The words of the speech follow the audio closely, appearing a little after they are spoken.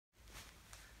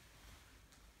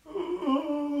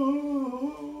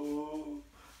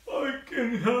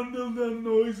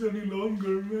this any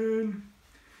longer, man.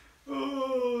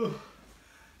 Oh,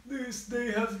 this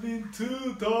day has been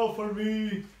too tough for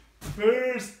me.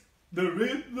 First, the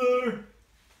Riddler,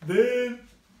 then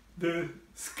the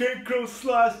Scarecrow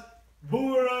slash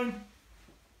Boomerang,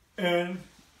 and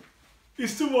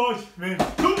it's too much, man.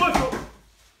 Too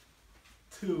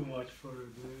much for a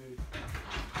day.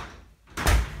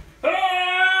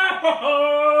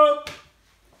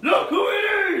 Look who it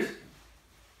is!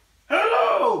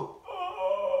 Hello!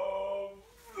 Oh,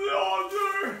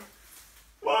 brother!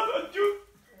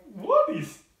 What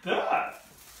is that?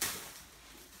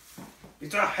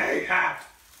 It's a hay hat.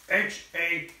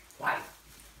 H-A-Y.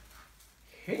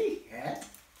 Hay hat?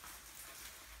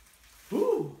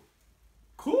 Ooh,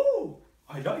 cool.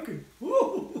 I like it.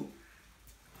 Ooh.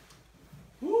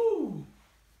 Ooh.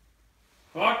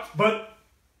 What? But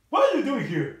what are you doing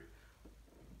here?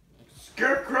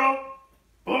 Scarecrow?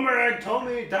 Boomerang told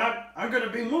me that I'm gonna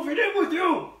be moving in with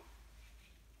you.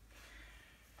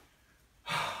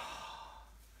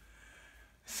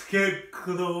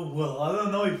 Scarecrow, well, I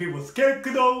don't know if it was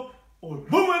Scarecrow or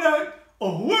Boomerang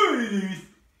or whoever it is.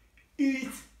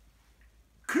 It's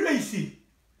crazy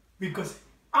because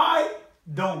I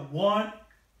don't want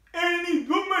any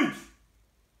roommates.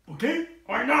 Okay?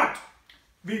 Why not?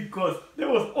 Because there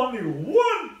was only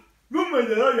one roommate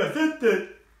that I accepted.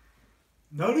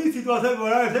 Notice it was ever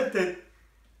I accepted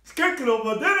Scarecrow,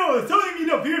 but then all of a sudden it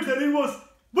appears that it was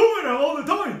Boomerang all the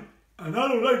time. And I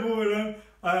don't like Boomerang,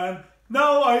 and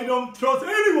now I don't trust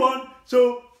anyone,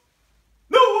 so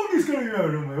no one is gonna be my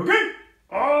roommate, okay?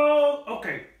 Oh,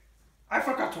 okay. I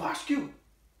forgot to ask you.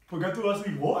 Forgot to ask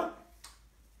me what?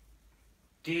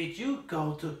 Did you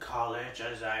go to college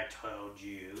as I told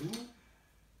you?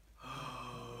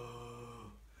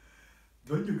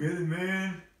 Don't you get it,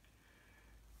 man?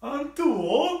 I'm too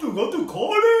old to go to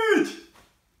college.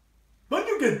 Don't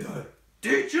you get that?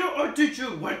 Did you or did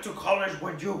you went to college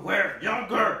when you were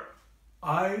younger?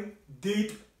 I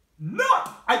did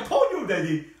not. I told you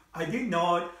already. I did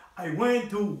not. I went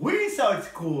to wizard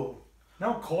school.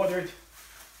 Now college.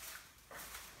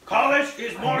 College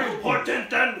is more important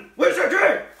than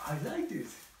wizardry. I like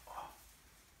this.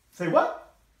 Say what?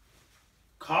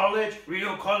 College,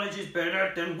 real college is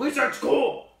better than wizard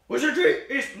school. Wizardry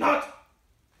is not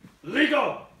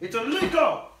legal. It's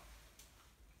illegal.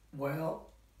 Well,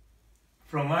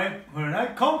 when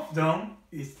I come from,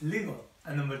 it's legal.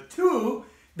 And number two,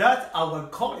 that's our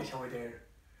college over there.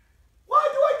 Why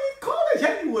do I need college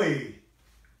anyway?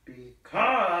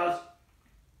 Because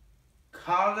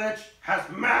college has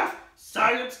math,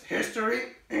 science,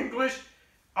 history, English,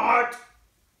 art,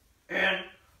 and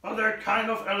other kind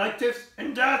of electives,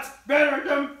 and that's better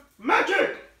than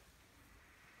magic.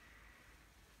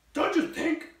 Don't you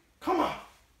think? Come on.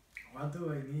 What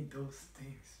do I need those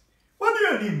things? What do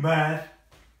I need math?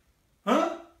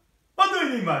 Huh? What do I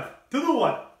need math? To do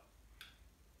what?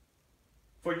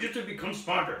 For you to become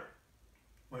smarter.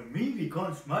 Well, me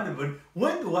become smarter, but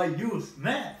when do I use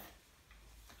math?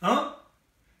 Huh?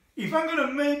 If I'm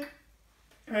gonna make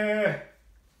a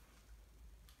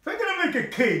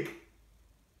cake,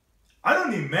 I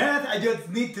don't need math. I just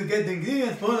need to get the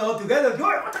ingredients, put it all together,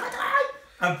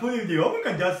 and put it in the oven,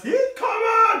 and that's it. Come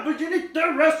on, but you need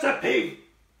the recipe.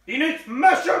 You need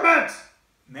measurements.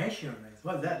 Measurements?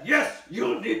 What's that? Yes,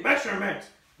 you need measurements.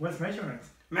 What's measurements?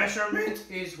 Measurement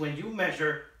is when you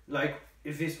measure, like,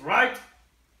 if it's right,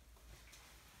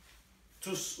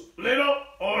 too little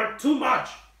or too much.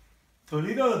 Too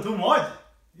little or too much?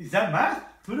 Is that math?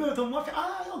 Too little or too much?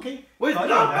 Ah, okay. With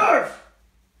numbers!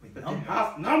 With But numbers? they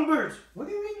have numbers. What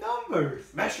do you mean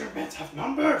numbers? Measurements have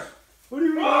numbers. What do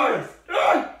you mean numbers?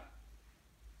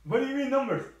 What do you mean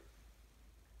numbers?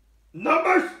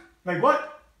 Numbers? Like what?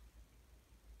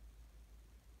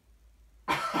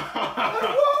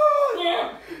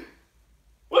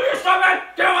 Will you stop it?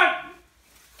 Do it!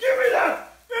 Give me that!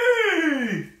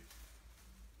 Hey!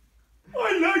 I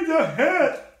like the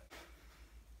hat!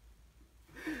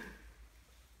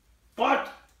 But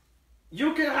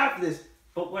you can have this.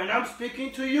 But when I'm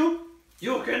speaking to you,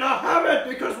 you cannot have it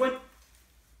because when...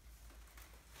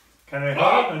 Can I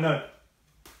have it or not?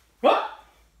 What?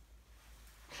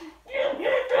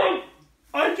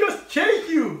 I just chased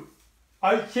you!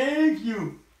 I chased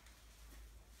you!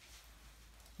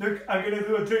 Look, I'm gonna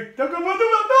do a trick. No!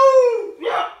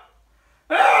 Yeah.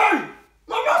 Hey!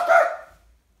 My master!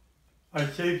 I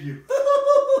saved you.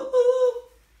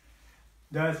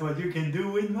 That's what you can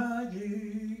do with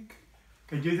magic.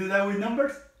 Can you do that with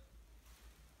numbers?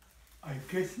 I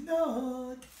guess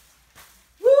not.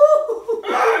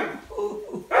 Hey!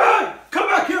 Hey! Come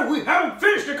back here! We haven't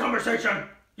finished the conversation!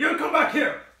 You come back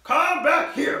here! Come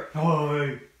back here!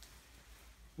 Oh,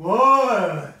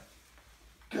 What?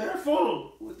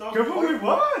 Careful with those. Careful with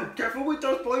what? Careful with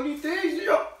those pointy things. You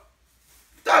know,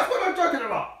 that's what I'm talking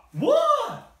about.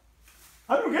 What?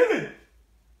 I don't get it.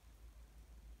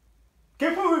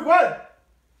 Careful with what?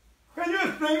 Can you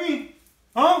explain me?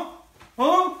 Huh?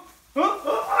 Huh?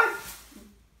 Huh?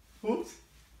 Oops.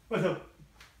 What's up?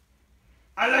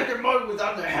 I like it more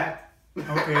without the hat.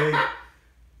 Okay.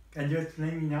 Can you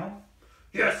explain me now?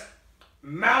 Yes.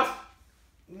 Math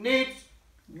needs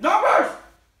numbers.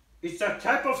 It's a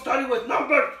type of study with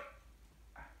numbers.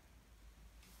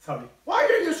 Sorry. Why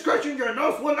are you scratching your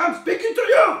nose when I'm speaking to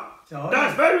you? Sorry.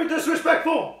 That's very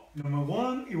disrespectful. Number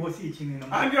one, it was itching.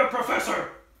 I'm your professor.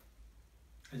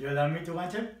 Are you allowing me to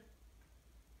answer?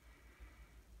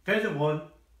 First of all,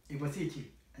 it was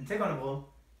itchy. And second of all,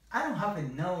 I don't have a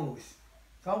nose.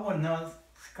 So I will not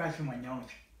scratch my nose.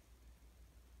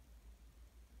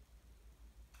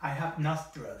 I have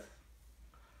nostrils.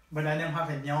 But I don't have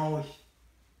a nose.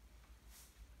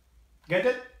 Get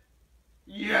it?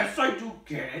 Yes, I do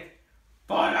get it.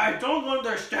 But I don't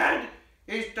understand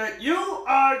is that you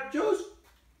are just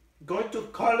going to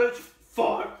college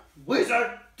for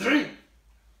wizardry.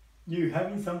 You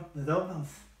having some problems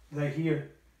right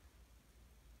here.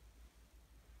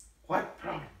 What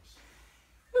problems?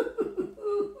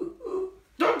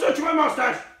 Don't touch my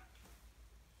mustache!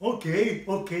 Okay.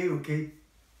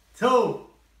 So,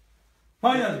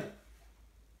 finally,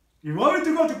 you want me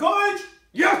to go to college?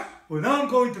 Yes! Well, now I'm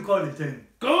going to college then.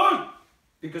 Good!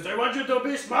 Because I want you to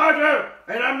be smarter,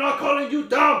 and I'm not calling you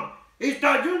dumb. It's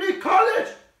that you need college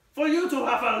for you to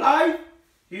have a life.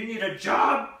 You need a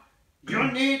job.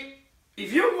 You need,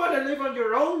 if you want to live on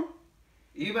your own,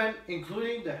 even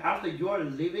including the house that you are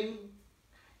living,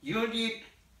 you need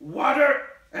water,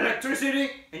 electricity,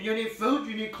 and you need food,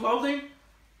 you need clothing.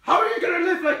 How are you going to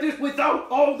live like this without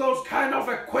all those kind of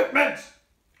equipment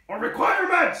or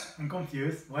requirements? I'm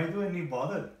confused. Why do I need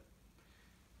water?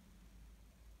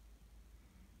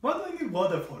 What do I need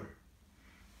water for?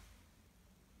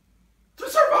 To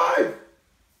survive!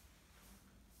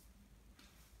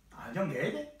 I don't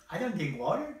get it. I don't need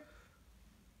water.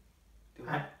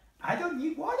 I don't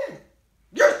need water.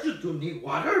 Yes, you do need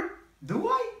water. Do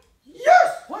I?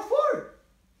 Yes! What for?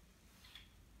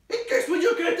 In case when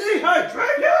you get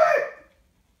dehydrated!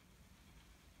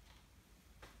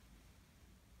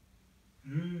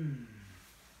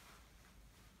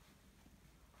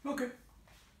 Okay.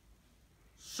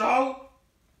 So,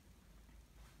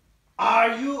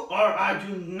 are you or are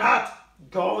you not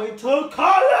going to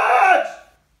college?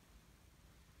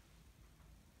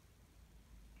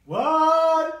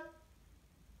 What?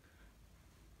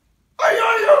 Are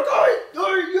you going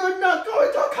or you're not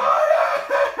going to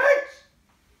college?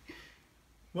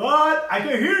 What? I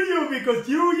can hear you because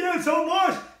you yell so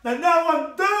much that now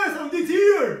I'm deaf on this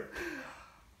ear.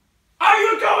 Are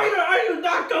you going or are you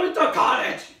not going to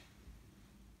college?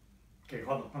 Okay,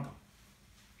 hold on.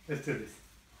 Let's do this.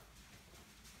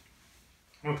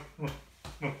 Move.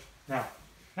 Now.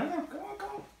 No, come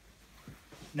on.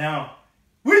 Now,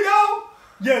 without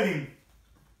yelling.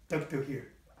 Talk to here.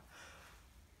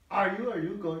 Are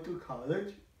you going to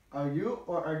college? Are you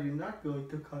or are you not going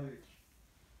to college?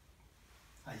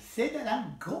 I said that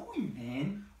I'm going,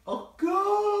 man. Oh,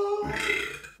 God.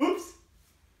 Oops.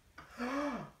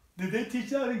 Did they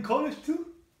teach that in college too?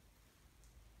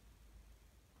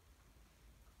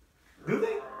 Do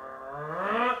they?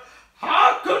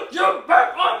 How could you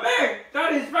bet on me?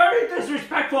 That is very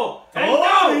disrespectful.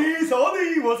 Sorry,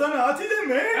 it was an accident,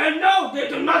 man. And no, they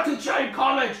do not teach that in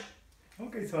college.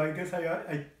 Okay, so I guess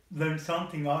I learned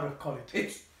something out of college.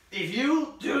 If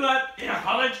you do that in a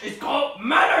college, it's called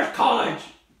Manners College.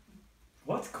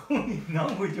 What's going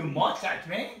on with your mustache,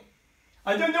 man?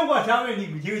 I don't know what's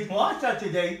happening with your mustache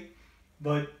today,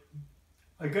 but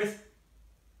I guess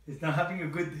it's not having a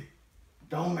good day.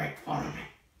 Don't make fun of me.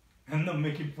 I'm not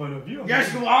making fun of you.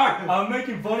 Yes, you are. I'm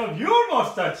making fun of your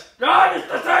mustache. God, it's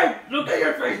the same. Look at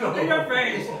your face. Look at your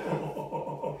face.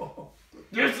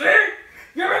 You see?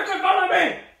 You're making fun of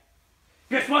me.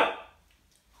 Guess what?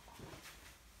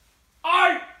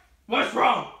 I was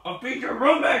wrong of being your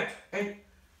roommate. And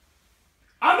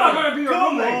I'm not going to be your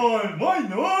roommate. Come on, why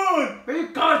not?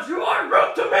 Because you are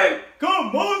rude to me.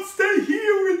 Come on, stay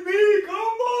here with me. Come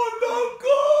on, don't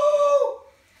go.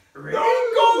 Really?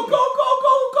 Don't go.